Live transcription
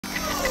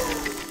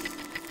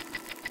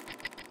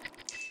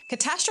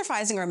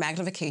Catastrophizing or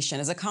magnification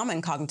is a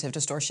common cognitive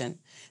distortion.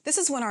 This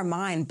is when our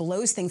mind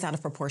blows things out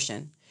of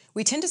proportion.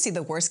 We tend to see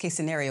the worst-case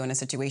scenario in a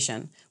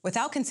situation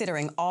without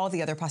considering all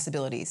the other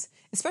possibilities,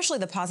 especially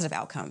the positive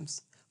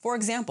outcomes. For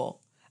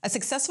example, a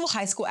successful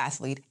high school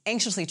athlete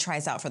anxiously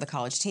tries out for the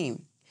college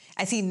team.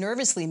 As he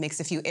nervously makes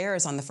a few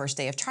errors on the first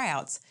day of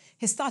tryouts,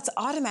 his thoughts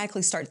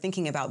automatically start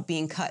thinking about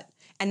being cut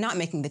and not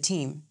making the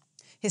team.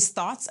 His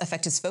thoughts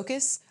affect his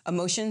focus,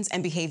 emotions,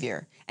 and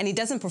behavior, and he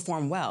doesn't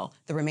perform well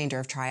the remainder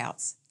of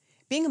tryouts.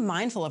 Being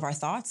mindful of our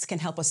thoughts can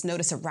help us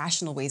notice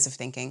irrational ways of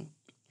thinking.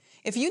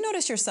 If you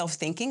notice yourself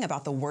thinking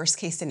about the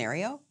worst-case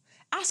scenario,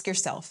 ask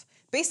yourself,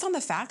 based on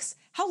the facts,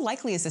 how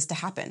likely is this to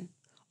happen?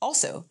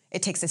 Also,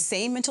 it takes the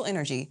same mental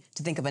energy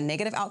to think of a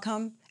negative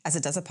outcome as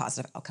it does a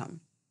positive outcome.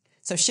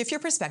 So shift your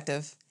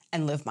perspective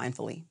and live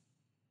mindfully.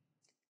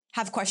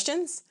 Have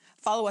questions?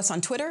 Follow us on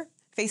Twitter,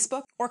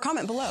 Facebook, or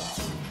comment below.